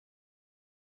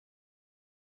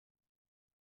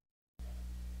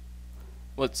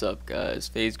What's up, guys?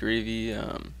 FaZe Gravy.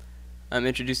 I'm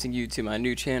introducing you to my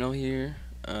new channel here.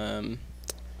 I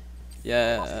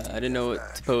didn't know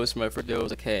what to post for my first video. I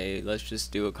was like, hey, let's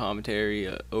just do a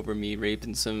commentary over me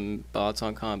raping some bots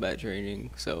on combat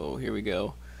training. So here we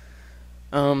go.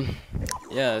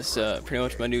 It's pretty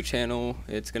much my new channel.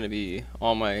 It's gonna be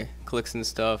all my Clxn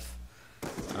stuff,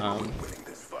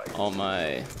 all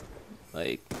my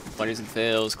funnies and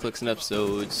fails, Clxn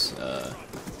episodes,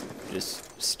 just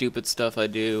stupid stuff I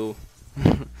do.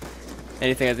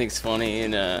 Anything I think is funny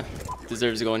and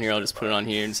deserves to go in here, I'll just put it on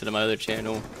here instead of my other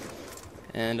channel.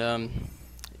 And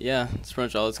that's pretty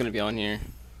much all that's gonna be on here.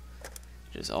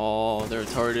 Just all the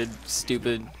retarded,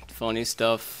 stupid, funny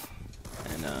stuff.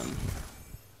 And I'm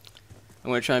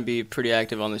gonna try and be pretty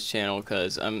active on this channel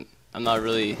because I'm not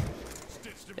really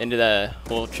into that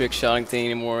whole trick shotting thing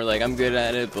anymore. Like, I'm good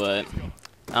at it, but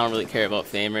I don't really care about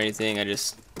fame or anything. I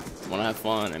just want to have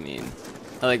fun. I mean,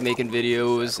 I like making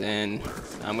videos, and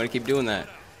I'm gonna keep doing that.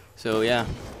 So yeah.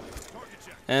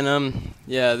 And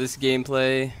this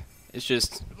gameplay is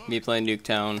just me playing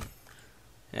Nuketown,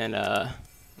 and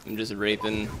I'm just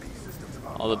raping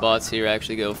all the bots here.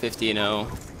 Actually go 50-0,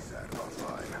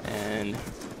 and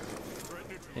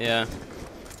yeah.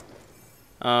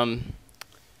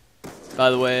 By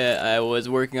the way, I was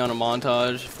working on a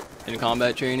montage in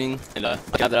combat training, and I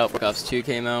got that out. Black Ops 2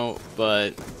 came out,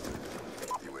 but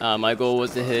my goal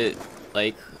was to hit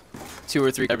like 2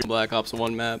 or 3 every Black Ops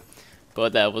 1 map,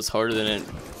 but that was harder than it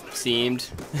seemed.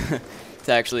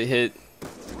 To actually hit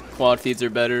quad feeds are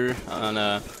better on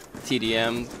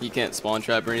TDM. You can't spawn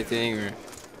trap or anything, or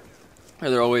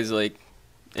they're always like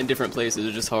in different places.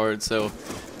 It's just hard, so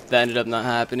that ended up not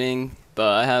happening. But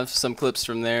I have some clips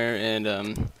from there, and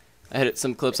I hit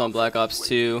some clips on Black Ops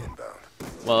 2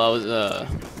 while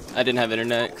I didn't have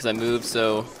internet because I moved.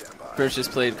 So first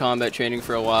just played combat training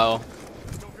for a while,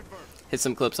 hit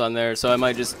some clips on there. So I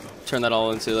might just turn that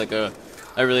all into like a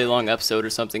really long episode or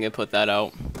something and put that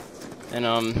out. And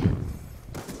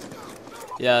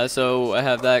so I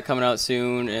have that coming out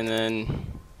soon, and then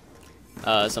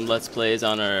some Let's Plays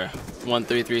on our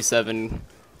 1337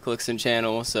 Clxn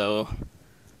channel. So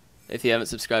if you haven't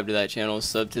subscribed to that channel,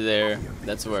 sub to there.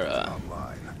 That's where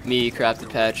me, Crafted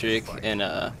Patrick, and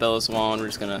Bella Swan, we're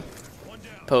just gonna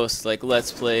post like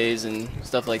Let's Plays and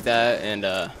stuff like that.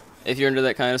 And if you're into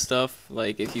that kind of stuff,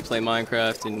 like if you play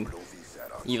Minecraft and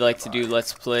you like to do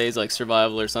Let's Plays like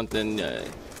survival or something,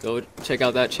 go check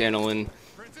out that channel, and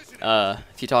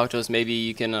if you talk to us, maybe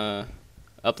you can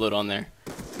upload on there.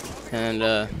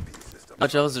 And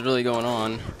much else is really going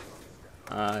on.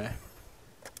 I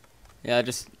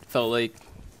just felt like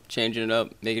changing it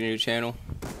up, making a new channel.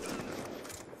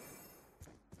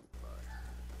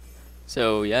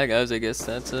 So yeah, guys, I guess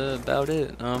that's about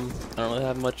it. I don't really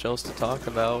have much else to talk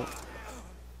about.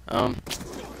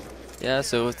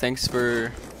 So thanks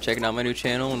for checking out my new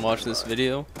channel and watching this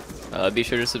video. Be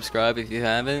sure to subscribe if you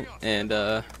haven't,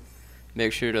 and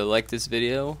make sure to like this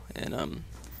video. And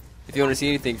if you want to see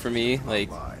anything from me, like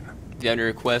if you have any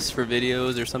requests for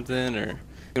videos or something, or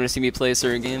you want to see me play a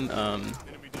certain game,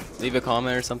 leave a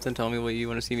comment or something. Tell me what you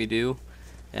want to see me do,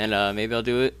 and maybe I'll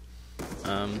do it.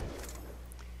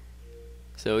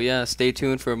 So yeah, stay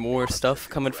tuned for more stuff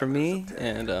coming from me,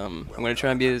 and I'm gonna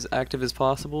try and be as active as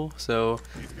possible. So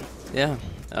yeah,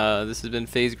 this has been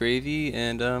FaZe Gravy,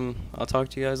 and I'll talk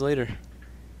to you guys later.